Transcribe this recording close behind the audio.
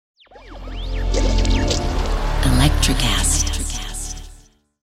Electrocast.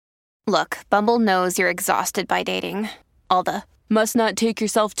 Look, Bumble knows you're exhausted by dating. All the must not take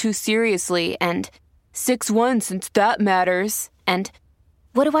yourself too seriously and 6'1" since that matters. And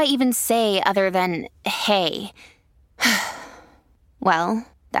what do I even say other than hey? Well,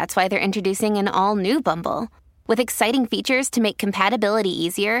 that's why they're introducing an all-new Bumble with exciting features to make compatibility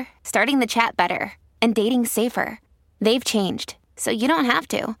easier, starting the chat better, and dating safer. They've changed, so you don't have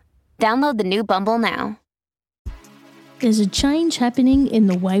to. Download the new Bumble now. There's a change happening in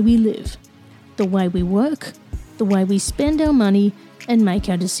the way we live, the way we work, the way we spend our money and make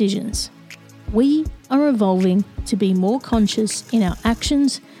our decisions. We are evolving to be more conscious in our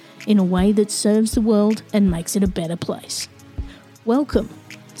actions in a way that serves the world and makes it a better place. Welcome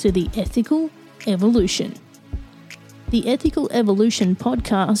to the Ethical Evolution. The Ethical Evolution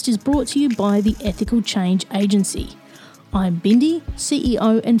podcast is brought to you by the Ethical Change Agency. I'm Bindi,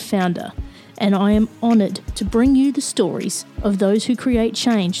 CEO and founder, and I am honoured to bring you the stories of those who create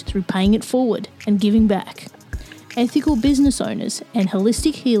change through paying it forward and giving back. Ethical business owners and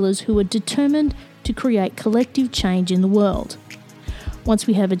holistic healers who are determined to create collective change in the world. Once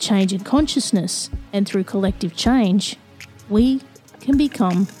we have a change in consciousness, and through collective change, we can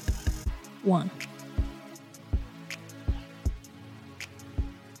become one.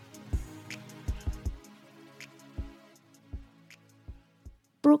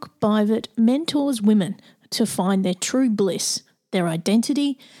 Brooke Byvoet mentors women to find their true bliss, their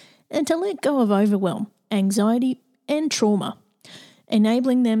identity, and to let go of overwhelm, anxiety, and trauma,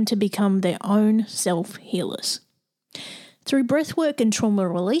 enabling them to become their own self-healers. Through breathwork and trauma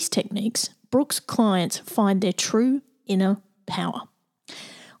release techniques, Brooke's clients find their true inner power.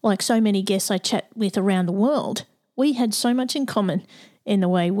 Like so many guests I chat with around the world, we had so much in common in the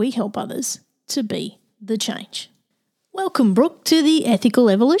way we help others to be the change. Welcome, Brooke, to the Ethical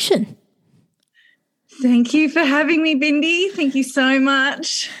Evolution. Thank you for having me, Bindi. Thank you so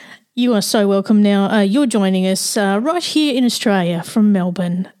much. You are so welcome. Now, you're joining us right here in Australia from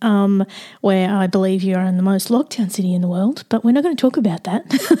Melbourne, where I believe you are in the most lockdown city in the world, but we're not going to talk about that.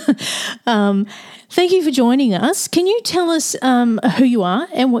 Thank you for joining us. Can you tell us who you are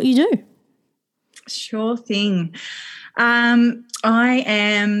and what you do? Sure thing.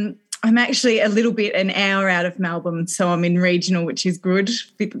 I'm actually a little bit an hour out of Melbourne, so I'm in regional, which is good,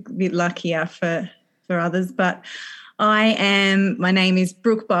 a bit luckier for others. But my name is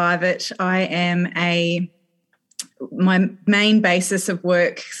Brooke Byvoet. My main basis of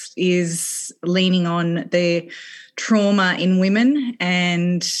work is leaning on the trauma in women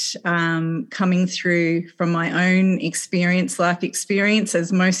and coming through from my own life experience,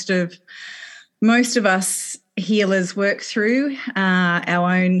 as most of us healers work through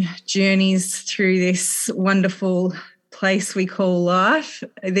our own journeys through this wonderful place we call life,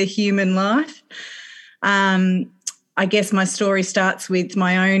 the human life. I guess my story starts with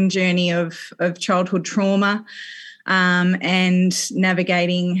my own journey of childhood trauma and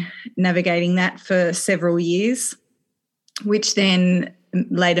navigating that for several years, which then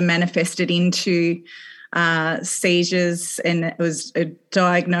later manifested into seizures, and it was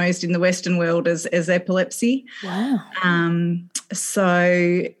diagnosed in the Western world as epilepsy. Wow.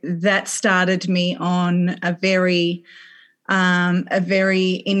 So that started me on a very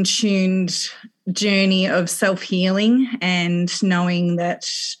in-tuned journey of self-healing and knowing that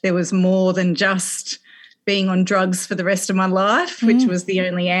there was more than just being on drugs for the rest of my life, which was the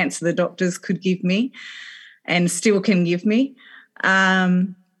only answer the doctors could give me and still can give me.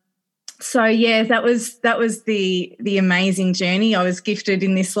 So yeah, that was the amazing journey I was gifted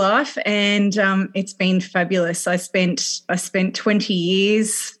in this life, and it's been fabulous. I spent 20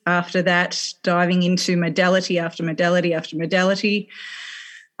 years after that diving into modality after modality after modality.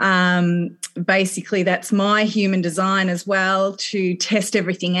 Basically, that's my human design as well, to test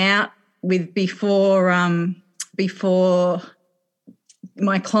everything out with before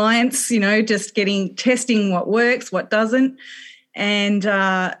my clients, just testing what works, what doesn't, and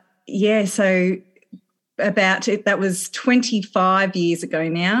so that was 25 years ago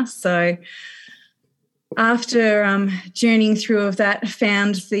now. So after journeying through of that,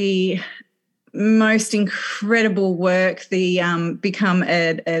 found the most incredible work, done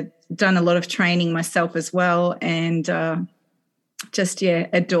a lot of training myself as well, and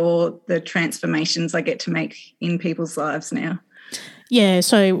adore the transformations I get to make in people's lives now. Yeah,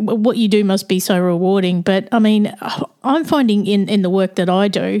 so what you do must be so rewarding. But, I mean, I'm finding in the work that I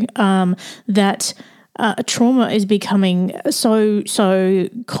do that trauma is becoming so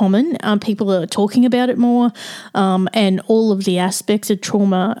common. People are talking about it more, and all of the aspects of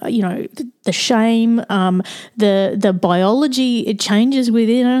trauma, the shame, the biology, it changes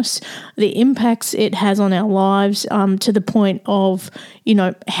within us, the impacts it has on our lives, to the point of,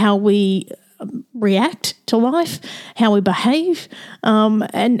 how we react to life, how we behave,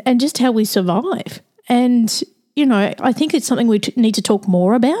 and just how we survive. And, I think it's something we need to talk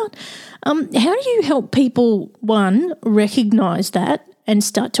more about. How do you help people, one, recognise that and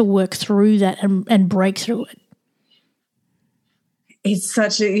start to work through that and break through it? It's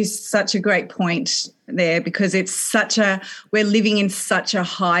such a great point there, because we're living in such a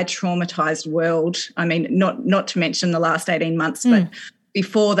high traumatized world. I mean, not to mention the last 18 months, but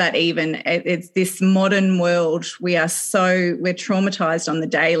before that even, it's this modern world. We're traumatized on the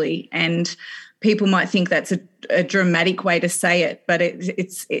daily, and people might think that's a dramatic way to say it, but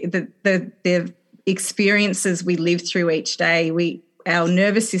it's the experiences we live through each day. Our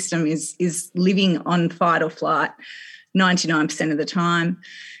nervous system is living on fight or flight 99% of the time.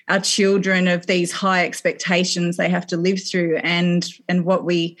 Our children have these high expectations they have to live through, and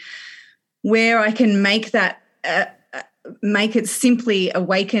where I can make that make it simply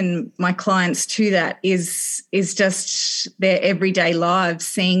awaken my clients to that is just their everyday lives,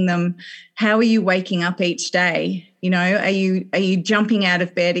 seeing them. How are you waking up each day? Are you jumping out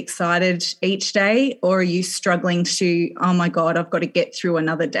of bed excited each day, or are you struggling to, oh my God, I've got to get through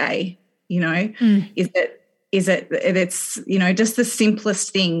another day? Is it it's just the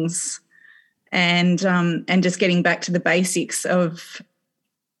simplest things, and just getting back to the basics of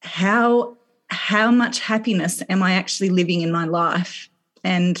how much happiness am I actually living in my life,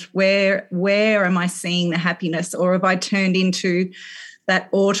 and where am I seeing the happiness, or have I turned into that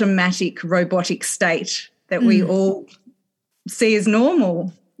automatic robotic state that we all see as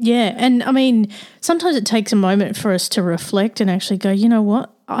normal? Yeah, and I mean, sometimes it takes a moment for us to reflect and actually go, you know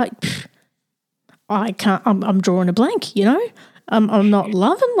what, I can't. I'm drawing a blank. I'm not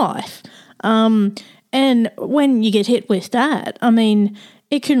loving life. And when you get hit with that, I mean,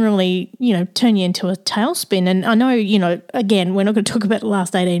 it can really, turn you into a tailspin. And I know, again, we're not going to talk about the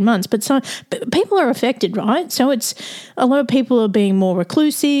last 18 months, but people are affected, right? So it's a lot of people are being more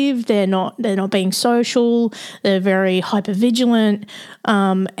reclusive. They're not being social. They're very hypervigilant,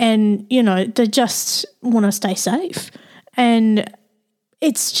 and they just want to stay safe. And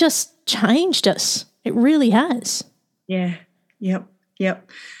it's just changed us. It really has. Yeah. Yep.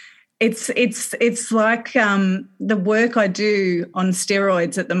 It's like the work I do on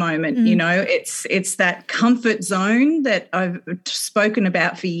steroids at the moment. It's that comfort zone that I've spoken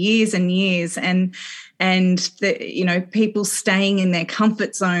about for years and years, and people staying in their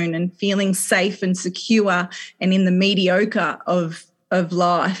comfort zone and feeling safe and secure and in the mediocre of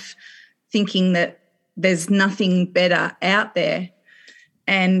life, thinking that there's nothing better out there.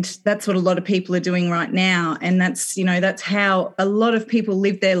 And that's what a lot of people are doing right now. And that's how a lot of people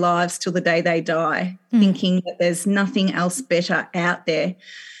live their lives till the day they die, thinking that there's nothing else better out there,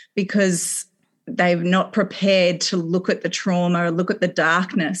 because they've not prepared to look at the trauma or look at the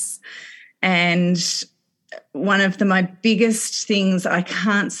darkness. And one of my biggest things I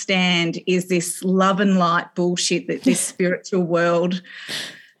can't stand is this love and light bullshit that this spiritual world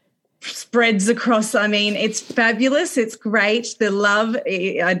spreads across. I mean, it's fabulous. It's great. The love,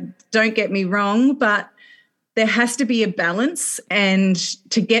 don't get me wrong, but there has to be a balance. And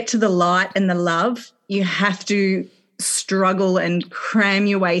to get to the light and the love, you have to struggle and cram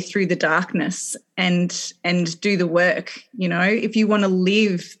your way through the darkness and do the work. If you want to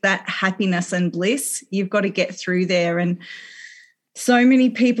live that happiness and bliss, you've got to get through there. And so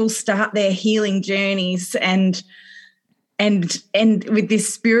many people start their healing journeys and with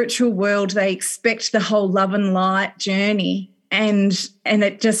this spiritual world, they expect the whole love and light journey, and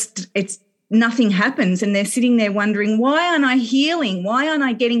it's nothing happens, and they're sitting there wondering, why aren't I healing? Why aren't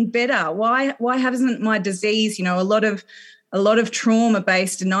I getting better? Why hasn't my disease? A lot of trauma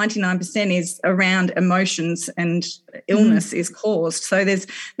based, 99% is around emotions and illness is caused. So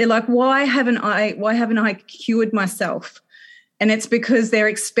they're like, why haven't I cured myself? And it's because they're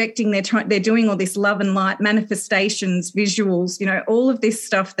expecting, they're doing all this love and light manifestations, visuals, all of this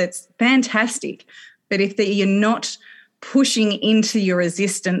stuff that's fantastic. But if you're not pushing into your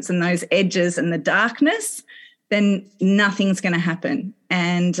resistance and those edges and the darkness, then nothing's going to happen.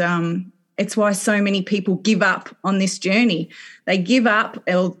 And it's why so many people give up on this journey. They give up,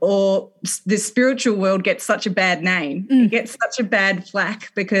 or the spiritual world gets such a bad name. It gets such a bad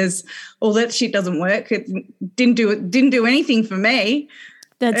flack because all that shit doesn't work. It didn't do anything for me.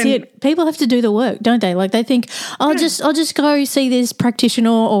 That's it. People have to do the work, don't they? Like they think, I'll just go see this practitioner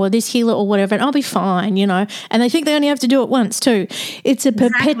or this healer or whatever and I'll be fine, And they think they only have to do it once too. It's a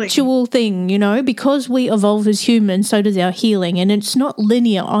perpetual thing, because we evolve as humans, so does our healing. And it's not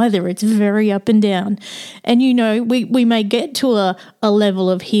linear either. It's very up and down. And, we may get to a level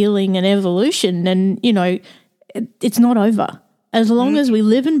of healing and evolution and, it's not over. As long as we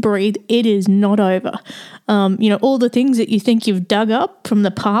live and breathe, it is not over. All the things that you think you've dug up from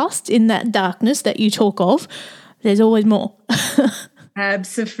the past in that darkness that you talk of, there's always more.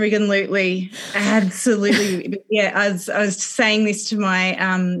 Absolutely. Yeah, I was saying this to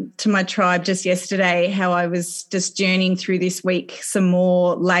my tribe just yesterday, how I was just journeying through this week some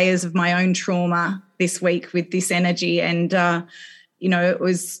more layers of my own trauma this week with this energy, and it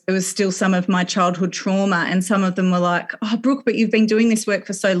was still some of my childhood trauma, and some of them were like, "Oh, Brooke, but you've been doing this work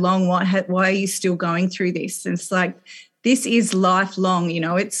for so long. Why are you still going through this?" And it's like, this is lifelong.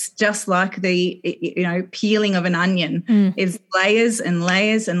 It's just like the peeling of an onion. It's layers and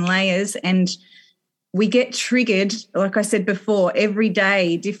layers and layers, and we get triggered. Like I said before, every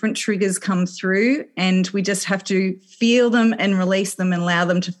day different triggers come through, and we just have to feel them and release them and allow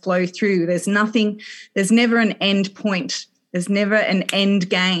them to flow through. There's never an end point. There's never an end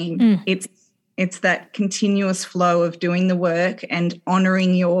game. It's that continuous flow of doing the work and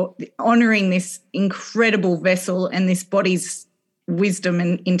honouring this incredible vessel and this body's wisdom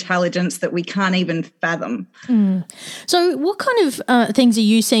and intelligence that we can't even fathom. So what kind of things are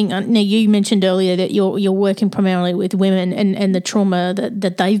you seeing? Now, you mentioned earlier that you're working primarily with women and the trauma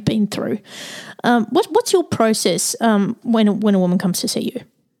that they've been through. What's your process when a woman comes to see you?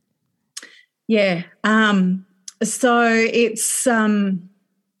 Yeah. So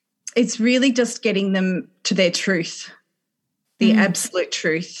it's really just getting them to their truth, the absolute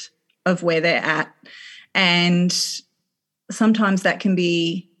truth of where they're at. And sometimes that can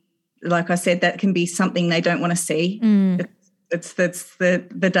be, like I said, that can be something they don't want to see. That's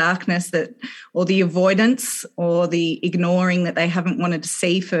the darkness or the avoidance or the ignoring that they haven't wanted to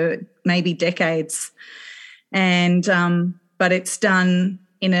see for maybe decades. And but it's done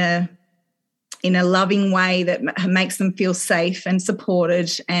in a loving way that makes them feel safe and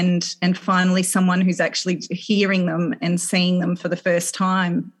supported, and finally someone who's actually hearing them and seeing them for the first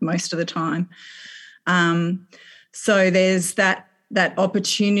time most of the time. So there's that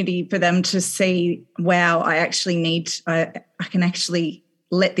opportunity for them to see, wow, I can actually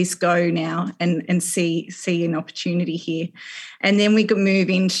let this go now and see an opportunity here. And then we can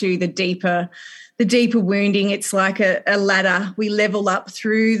move into the deeper wounding. It's like a ladder. We level up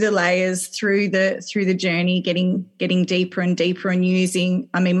through the layers, through the journey, getting deeper and deeper, and using,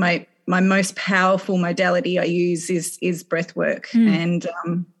 my most powerful modality I use is breath work. And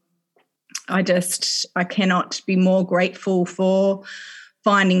I cannot be more grateful for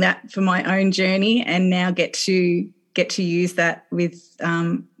finding that for my own journey, and now get to use that with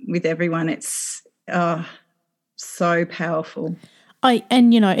everyone. It's so powerful.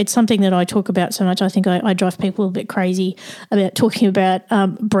 It's something that I talk about so much. I think I drive people a bit crazy about talking about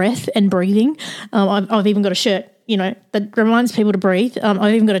breath and breathing. I've even got a shirt, that reminds people to breathe.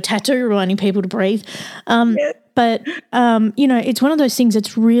 I've even got a tattoo reminding people to breathe. But, it's one of those things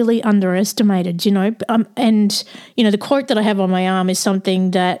that's really underestimated, and, the quote that I have on my arm is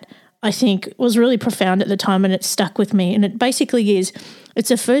something that I think was really profound at the time, and it stuck with me. And it basically is, it's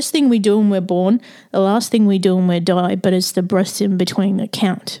the first thing we do when we're born, the last thing we do when we die, but it's the breaths in between that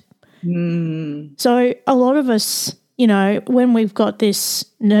count. So a lot of us, when we've got this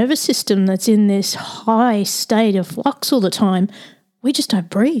nervous system that's in this high state of flux all the time, we just don't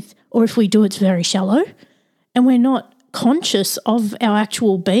breathe. Or if we do, it's very shallow, and we're not conscious of our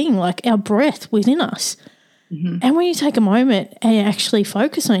actual being, like our breath within us. And when you take a moment and actually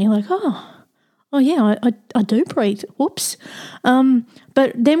focus on it, you're like, oh yeah, I do breathe. Whoops.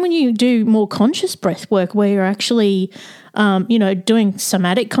 But then when you do more conscious breath work where you're actually, doing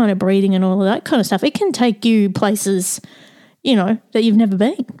somatic kind of breathing and all of that kind of stuff, it can take you places, that you've never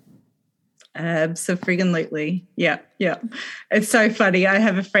been. Absolutely. Yeah. It's so funny. I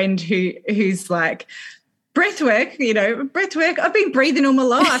have a friend who's like, breath work, I've been breathing all my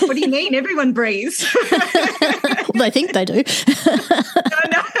life. What do you mean? Everyone breathes. Well, they think they do. No.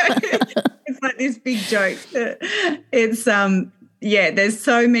 It's like this big joke. It's there's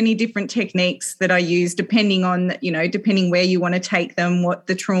so many different techniques that I use depending on, depending where you want to take them, what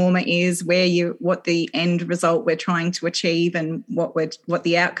the trauma is, what the end result we're trying to achieve, and what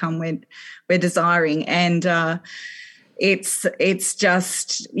the outcome we're desiring. And it's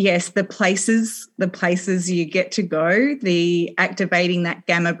just, yes, the places you get to go, the activating that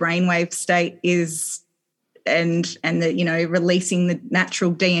gamma brainwave state is and the, releasing the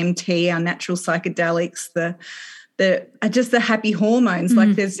natural DMT, our natural psychedelics, the just the happy hormones.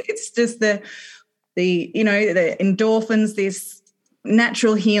 Like it's just the endorphins, this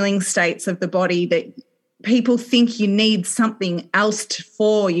natural healing states of the body that people think you need something else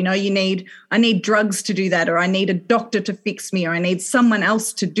for, I need drugs to do that, or I need a doctor to fix me, or I need someone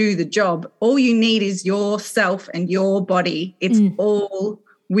else to do the job. All you need is yourself and your body. It's all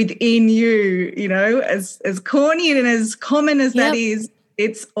within you, as corny and as common as that is,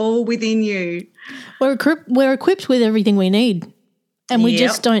 it's all within you. We're equipped with everything we need, and we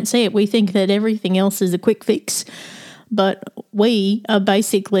just don't see it. We think that everything else is a quick fix, but we are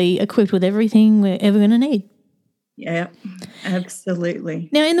basically equipped with everything we're ever going to need. Yeah, absolutely.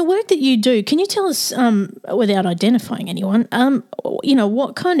 Now, in the work that you do, can you tell us, without identifying anyone,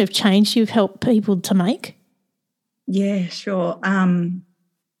 what kind of change you've helped people to make? Yeah, sure. I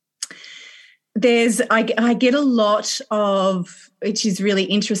get a lot of, which is really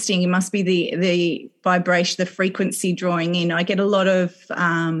interesting. It must be the vibration, the frequency drawing in. I get a lot of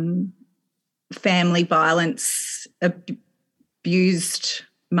family violence, abused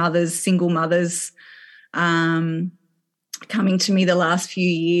mothers, single mothers, coming to me the last few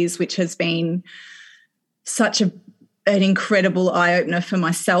years, which has been such an incredible eye-opener for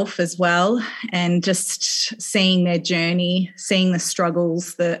myself as well, and just seeing their journey, seeing the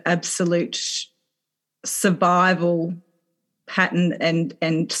struggles, the absolute survival pattern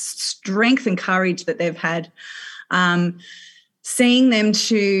and strength and courage that they've had, seeing them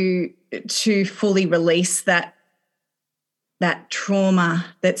to fully release that trauma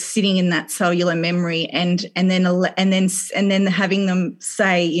that's sitting in that cellular memory, and then having them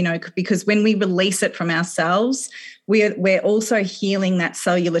say, because when we release it from ourselves, we're also healing that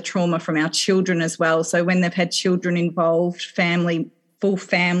cellular trauma from our children as well. So when they've had children involved, full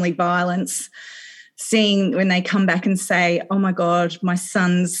family violence, seeing when they come back and say, oh my God, my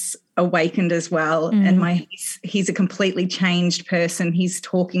son's awakened as well, and he's a completely changed person. He's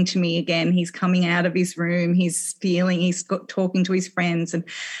talking to me again. He's coming out of his room. He's talking to his friends, and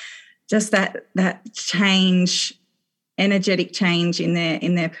just that change, energetic change in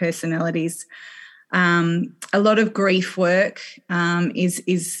their personalities. A lot of grief work is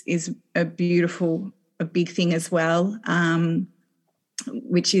a big thing as well,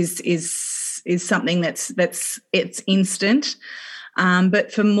 which is something that's it's instant.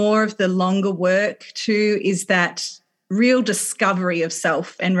 But for more of the longer work too is that real discovery of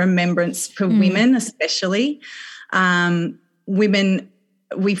self and remembrance for women especially. Women,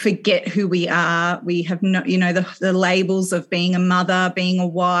 we forget who we are. We have no, the labels of being a mother, being a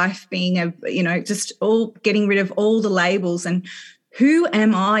wife, being just all getting rid of all the labels. And who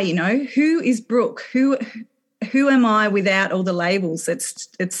am I? Who is Brooke? Who am I without all the labels? It's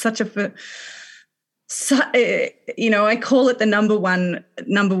such a I call it the number one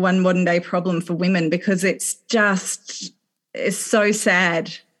modern day problem for women, because it's so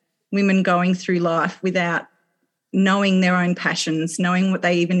sad, women going through life without knowing their own passions, knowing what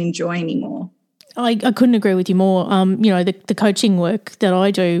they even enjoy anymore. I couldn't agree with you more. The coaching work that I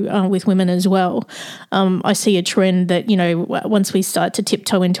do with women as well, I see a trend that, once we start to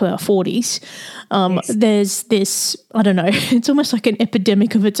tiptoe into our 40s, there's this, I don't know, it's almost like an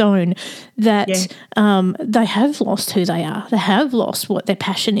epidemic of its own that they have lost who they are. They have lost what their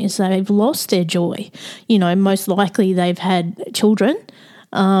passion is. They've lost their joy. Most likely they've had children,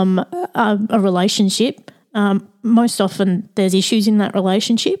 a relationship. Most often there's issues in that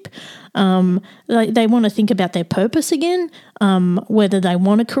relationship. They want to think about their purpose again, whether they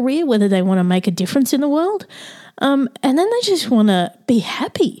want a career, whether they want to make a difference in the world. And then they just want to be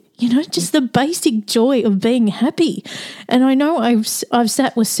happy, just the basic joy of being happy. And I know I've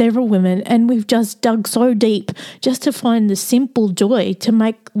sat with several women and we've just dug so deep just to find the simple joy to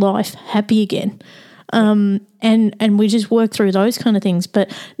make life happy again. And we just work through those kind of things.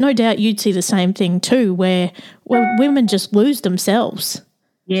 But no doubt you'd see the same thing too, where women just lose themselves.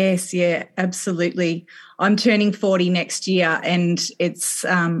 Yes, yeah, absolutely. I'm turning 40 next year, and it's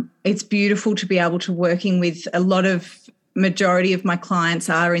beautiful to be able to working with majority of my clients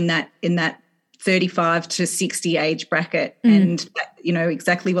are in that 35 to 60 age bracket. And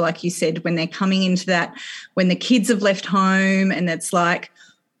exactly like you said, when they're coming into that, when the kids have left home, and it's like,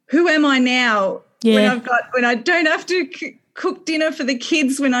 who am I now? Yeah. When I don't have to cook dinner for the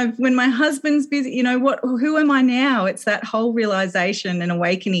kids, when my husband's busy, who am I now? It's that whole realization and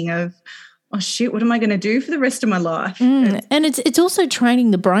awakening of oh shit, what am I going to do for the rest of my life? And it's also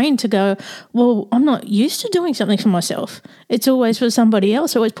training the brain to go, well, I'm not used to doing something for myself. It's always for somebody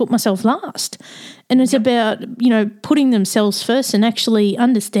else. I always put myself last. And it's about, putting themselves first and actually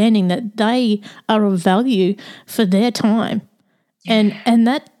understanding that they are of value for their time. Yeah. And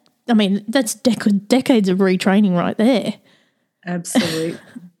that, I mean, that's decades of retraining right there. Absolutely.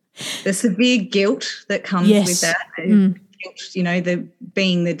 The severe guilt that comes with that. Guilt, the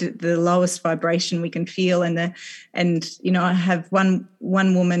being the lowest vibration we can feel, and I have one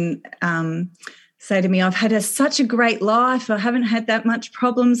woman say to me, I've had such a great life. I haven't had that much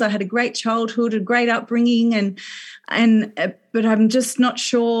problems. I had a great childhood, a great upbringing, but I'm just not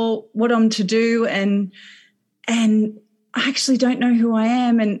sure what I'm to do, and I actually don't know who I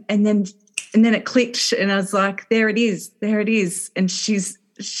am. And then it clicked, and I was like, there it is. And she's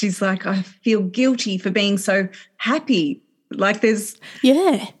like, I feel guilty for being so happy. Like there's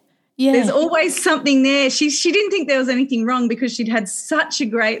always something there. She didn't think there was anything wrong because she'd had such a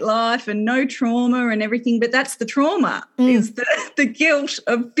great life and no trauma and everything, but that's the trauma, is the guilt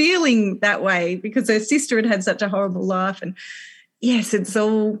of feeling that way because her sister had such a horrible life. And yes, it's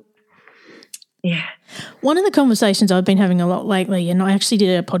all, yeah. One of the conversations I've been having a lot lately, and I actually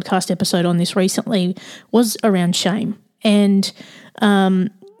did a podcast episode on this recently, was around shame. And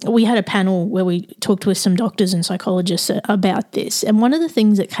we had a panel where we talked with some doctors and psychologists about this. And one of the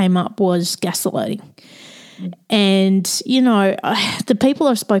things that came up was gaslighting. And, the people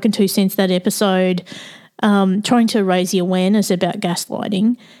I've spoken to since that episode, trying to raise the awareness about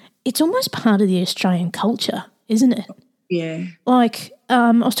gaslighting, it's almost part of the Australian culture, isn't it? Yeah. Like, I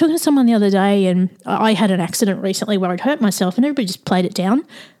was talking to someone the other day, and I had an accident recently where I'd hurt myself, and everybody just played it down.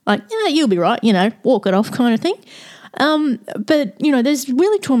 Like, yeah, you'll be right, walk it off kind of thing. But, there's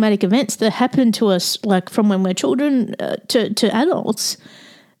really traumatic events that happen to us, like from when we're children to adults,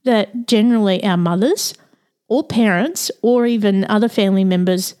 that generally our mothers or parents or even other family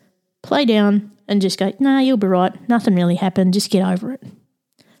members play down and just go, nah, you'll be right. Nothing really happened. Just get over it.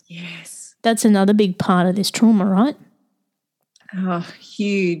 Yes. That's another big part of this trauma, right? Oh,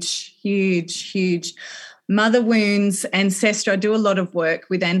 huge, huge, huge. Mother wounds, ancestral. I do a lot of work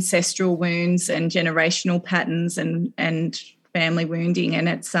with ancestral wounds and generational patterns and family wounding, and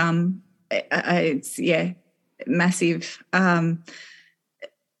it's massive. And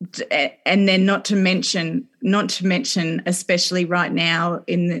then not to mention, especially right now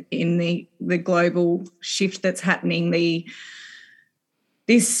in the global shift that's happening,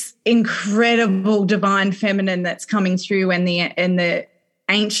 this incredible divine feminine that's coming through, and the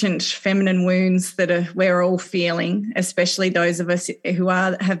ancient feminine wounds that we're all feeling, especially those of us who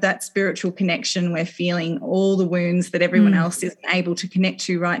have that spiritual connection. We're feeling all the wounds that everyone else isn't able to connect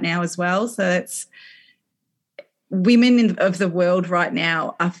to right now as well. So it's women of the world right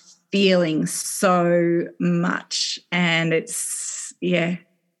now are feeling so much, and it's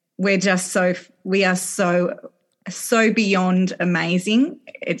we are so beyond amazing.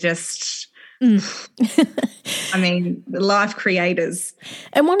 It just I mean, the life creators.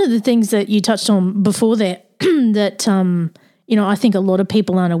 And one of the things that you touched on before that I think a lot of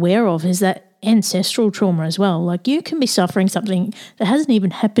people aren't aware of is that ancestral trauma as well. Like, you can be suffering something that hasn't even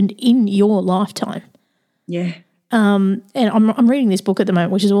happened in your lifetime. Yeah. And I'm reading this book at the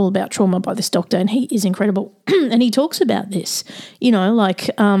moment, which is all about trauma by this doctor, and he is incredible. And he talks about this,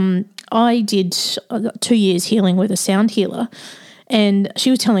 I did 2 years healing with a sound healer, and she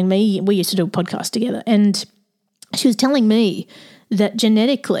was telling me, we used to do a podcast together, and she was telling me that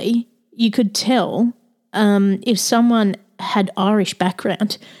genetically you could tell if someone had Irish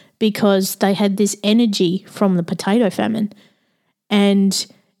background because they had this energy from the potato famine. And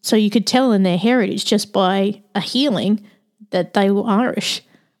so you could tell in their heritage just by a healing that they were Irish.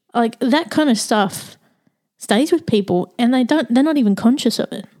 Like, that kind of stuff stays with people, and they're not even conscious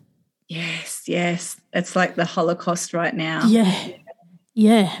of it. Yes. It's like the Holocaust right now.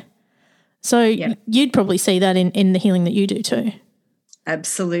 Yeah. So you'd probably see that in the healing that you do too.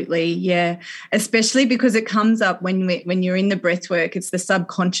 Absolutely, yeah. Especially because it comes up when you're in the breath work. It's the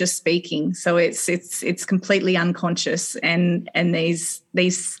subconscious speaking, so it's completely unconscious. And these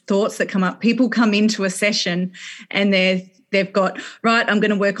thoughts that come up, people come into a session and they've got, right, I'm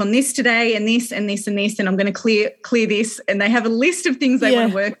going to work on this today and this and this and this, and I'm going to clear this, and they have a list of things they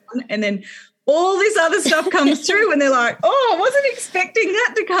want to work on, and then all this other stuff comes through, and they're like, oh, I wasn't expecting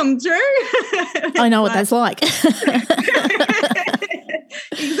that to come through. I know what that's like.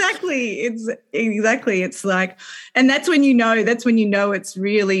 Exactly. It's like, and that's when you know it's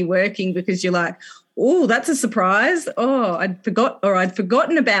really working, because you're like, oh, that's a surprise. Oh, I'd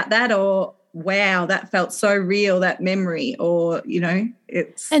forgotten about that, or wow, that felt so real, that memory, or, you know,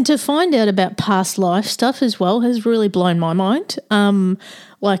 it's. And to find out about past life stuff as well has really blown my mind. Some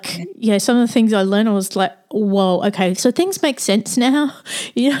of the things I learned, I was like, whoa, okay, so things make sense now,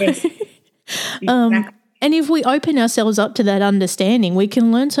 you know. Yes. Exactly. And if we open ourselves up to that understanding, we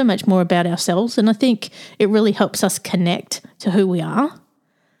can learn so much more about ourselves, and I think it really helps us connect to who we are.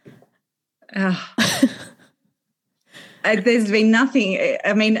 There's been nothing,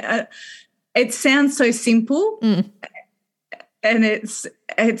 I mean, it sounds so simple, and it's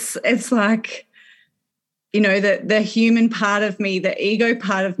like, you know, the human part of me, the ego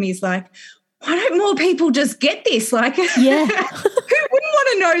part of me is like, why don't more people just get this? Like, yeah. Who wouldn't want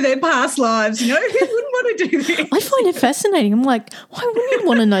to know their past lives, you know? Who wouldn't want to do this? I find it fascinating. I'm like, why wouldn't you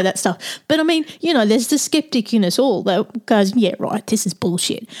want to know that stuff? But, I mean, you know, there's the skeptic in us all that goes, yeah, right, this is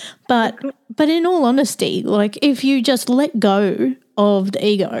bullshit. But in all honesty, like, if you just let go of the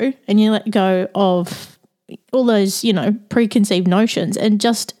ego and you let go of all those, you know, preconceived notions and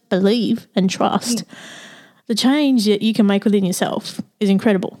just believe and trust, the change that you can make within yourself is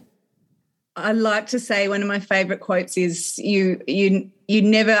incredible. I like to say one of my favourite quotes is you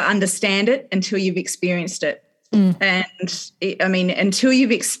never understand it until you've experienced it. And I mean, until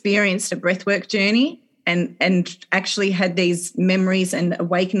you've experienced a breathwork journey and actually had these memories and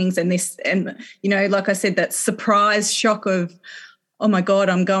awakenings and this, and, you know, like I said, that surprise shock of, oh my God,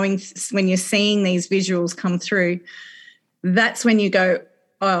 when you're seeing these visuals come through, that's when you go,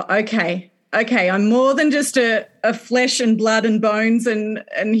 oh, okay, I'm more than just a flesh and blood and bones and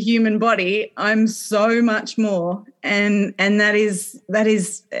human body. I'm so much more. And that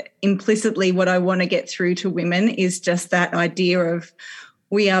is implicitly what I want to get through to women, is just that idea of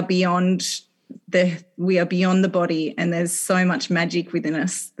we are beyond the body, and there's so much magic within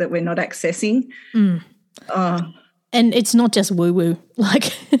us that we're not accessing. And it's not just woo-woo.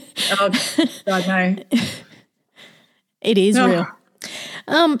 Like, I know. It is real.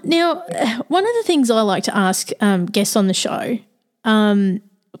 Now, one of the things I like to ask guests on the show,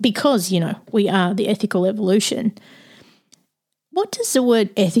 because, you know, we are the ethical evolution, what does the word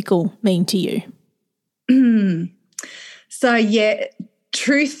ethical mean to you? So, yeah,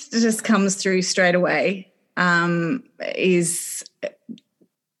 truth just comes through straight away, is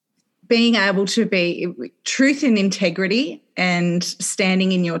being able to be truth and integrity and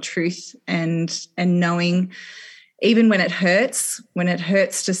standing in your truth and knowing, even when it hurts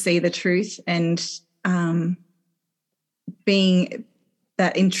to see the truth, and being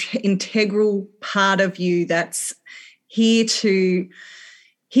that integral part of you that's here to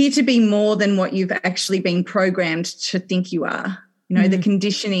be more than what you've actually been programmed to think you are. You know, the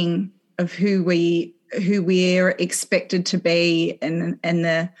conditioning of who we're expected to be, and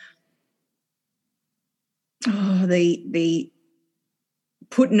the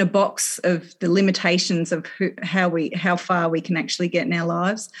put in a box of the limitations of how far we can actually get in our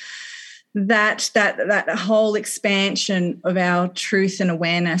lives. That whole expansion of our truth and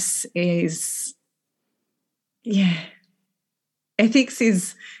awareness is, ethics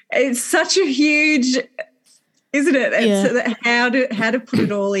it's such a huge, isn't it? It's how to put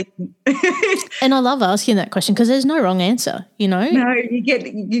it all in. And I love asking that question because there's no wrong answer, you know. No,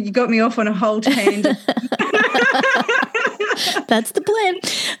 you got me off on a whole tangent. That's the plan.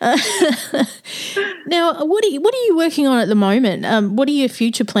 Now, what are you working on at the moment? What are your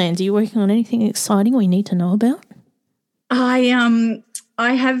future plans? Are you working on anything exciting we need to know about? I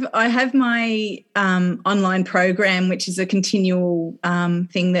have my online program, which is a continual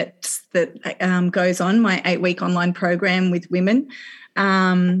thing that goes on. My 8-week online program with women.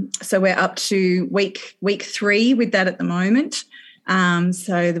 So we're up to week 3 with that at the moment.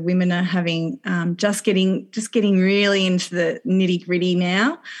 So the women are having just getting really into the nitty-gritty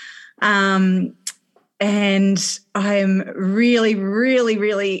now. And I'm really, really,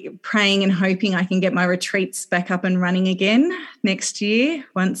 really praying and hoping I can get my retreats back up and running again next year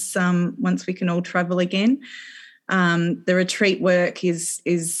once we can all travel again. The retreat work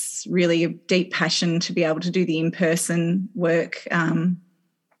is really a deep passion to be able to do the in-person work.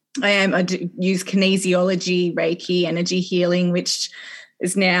 I do use kinesiology, Reiki, energy healing, which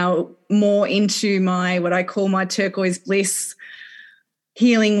is now more into what I call my turquoise bliss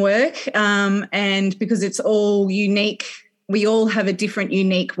healing work, and because it's all unique, we all have a different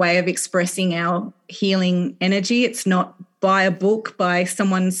unique way of expressing our healing energy. It's not by a book, by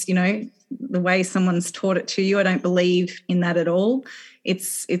someone's, you know, the way someone's taught it to you. I don't believe in that at all.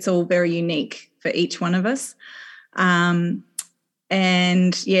 It's all very unique for each one of us.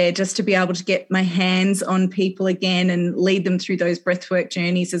 And just to be able to get my hands on people again and lead them through those breathwork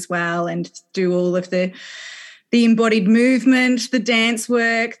journeys as well, and do all of the the embodied movement, the dance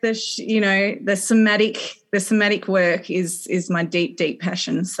work, the somatic work is my deep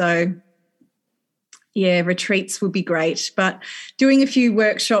passion. So yeah, retreats would be great, but doing a few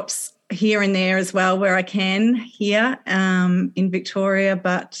workshops here and there as well where I can here in Victoria.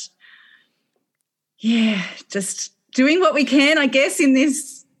 But yeah, just doing what we can, I guess, in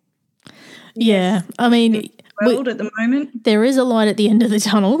this. Yeah, I mean, world at the moment. There is a light at the end of the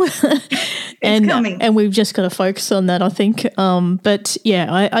tunnel. It's coming. And we've just got to focus on that, I think. But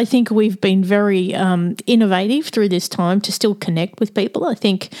yeah, I think we've been very innovative through this time to still connect with people. I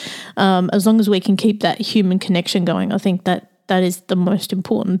think as long as we can keep that human connection going, I think that is the most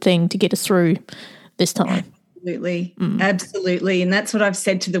important thing to get us through this time. Absolutely. Absolutely. And that's what I've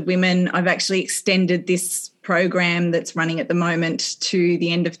said to the women. I've actually extended this program that's running at the moment to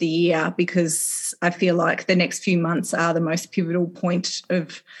the end of the year because I feel like the next few months are the most pivotal point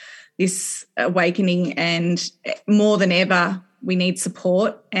of this awakening, and more than ever we need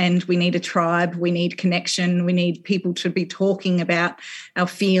support and we need a tribe, we need connection, we need people to be talking about our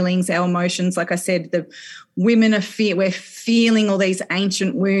feelings, our emotions. Like I said, the women we're feeling all these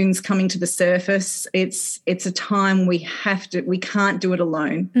ancient wounds coming to the surface. It's a time we can't do it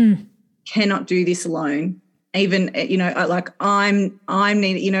alone. Cannot do this alone. Even, like I'm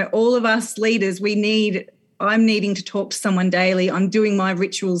needing, all of us leaders, I'm needing to talk to someone daily. I'm doing my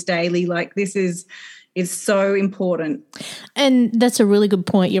rituals daily. Like this is so important. And that's a really good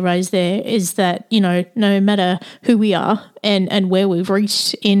point you raised there, is that, no matter who we are and where we've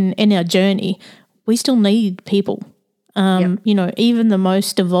reached in our journey, we still need people. Yep. Even the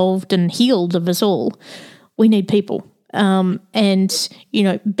most evolved and healed of us all, we need people. And,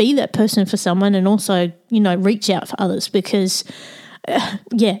 be that person for someone, and also, reach out for others because,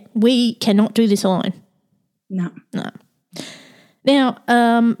 we cannot do this alone. No.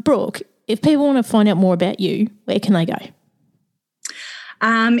 Now, Brooke, if people want to find out more about you, where can they go?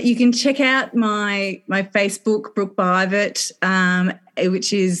 You can check out my Facebook, Brooke Byvoet,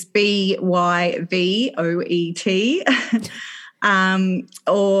 which is BYVOET,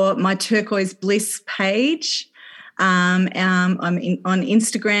 or my Turquoise Bliss page. I'm on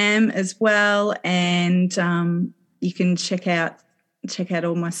Instagram as well, and you can check out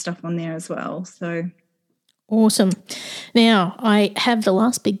all my stuff on there as well. So awesome. Now, I have the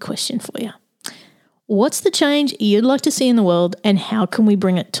last big question for you. What's the change you'd like to see in the world, and how can we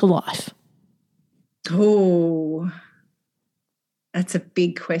bring it to life? Oh, that's a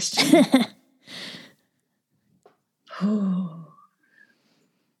big question.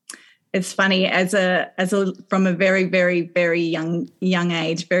 It's funny, as a from a very, very, very young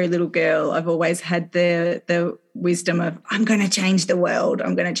age, very little girl, I've always had the wisdom of I'm going to change the world.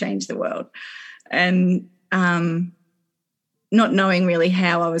 I'm going to change the world, and not knowing really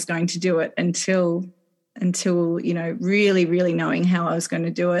how I was going to do it until really, really knowing how I was going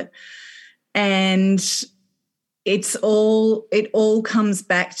to do it. And it all comes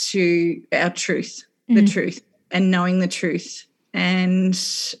back to our truth, the truth, and knowing the truth. And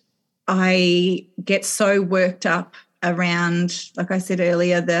I get so worked up around, like I said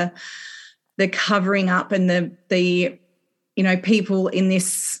earlier, the covering up and the people in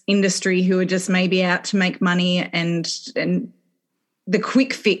this industry who are just maybe out to make money and the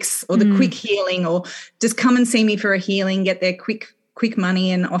quick fix or the quick healing, or just come and see me for a healing, get their quick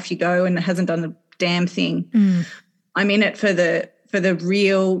money and off you go, and it hasn't done a damn thing. I'm in it for the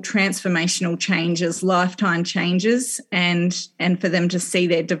real transformational changes, lifetime changes, and for them to see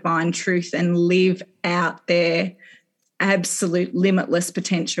their divine truth and live out their absolute limitless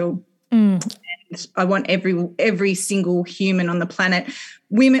potential. And I want every single human on the planet,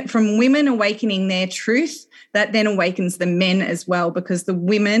 women awakening their truth, that then awakens the men as well, because the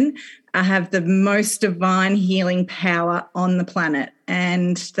women have the most divine healing power on the planet,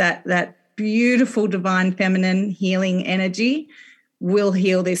 and that beautiful divine feminine healing energy will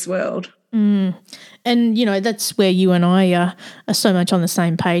heal this world. And, that's where you and I are so much on the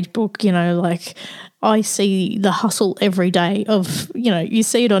same page, Brooke. Like I see the hustle every day of, you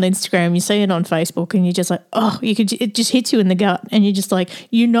see it on Instagram, you see it on Facebook, and you're just like, it just hits you in the gut, and you're just like,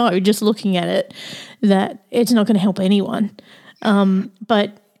 just looking at it, that it's not going to help anyone.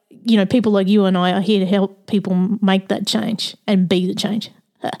 But, people like you and I are here to help people make that change and be the change.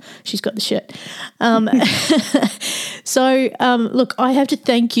 She's got the shirt. So, look, I have to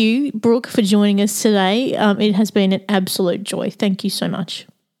thank you, Brooke, for joining us today. It has been an absolute joy. Thank you so much.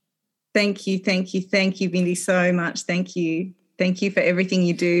 Thank you, Bindi, so much. Thank you. Thank you for everything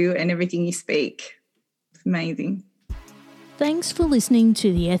you do and everything you speak. It's amazing. Thanks for listening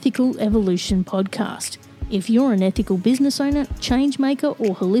to the Ethical Evolution podcast. If you're an ethical business owner, change maker,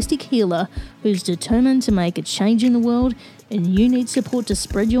 or holistic healer who's determined to make a change in the world and you need support to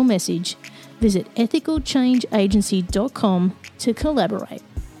spread your message, visit ethicalchangeagency.com to collaborate.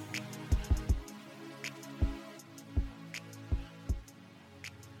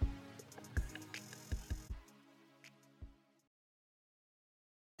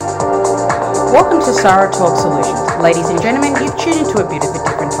 Welcome to Sarah Talk Solutions. Ladies and gentlemen, you've tuned into a bit of a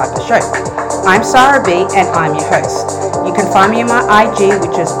different type of show. I'm Sarah B and I'm your host. You can find me on my IG,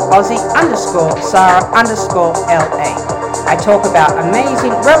 which is Aussie_Sarah_LA. I talk about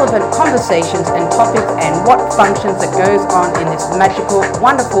amazing, relevant conversations and topics and what functions that goes on in this magical,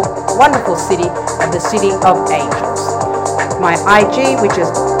 wonderful, wonderful city of the City of Angels. My IG, which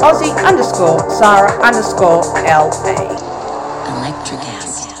is Aussie_Sarah_LA. Electric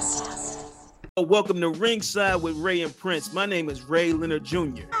acid. Welcome to Ringside with Ray and Prince. My name is Ray Leonard Jr. Oh,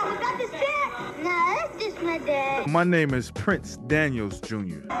 is that the shit? No, that's just my dad. My name is Prince Daniels Jr.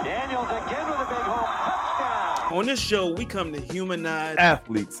 Daniels again with a big home touchdown. On this show, we come to humanize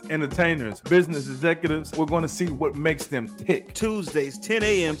Athletes, entertainers, business executives. We're going to see what makes them tick. Tuesdays, 10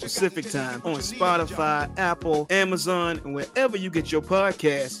 a.m. Pacific time on Spotify, Apple, Amazon, and wherever you get your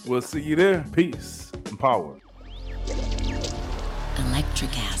podcasts. We'll see you there. Peace and power.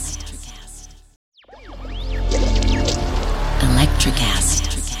 Electric acid. Electric acid.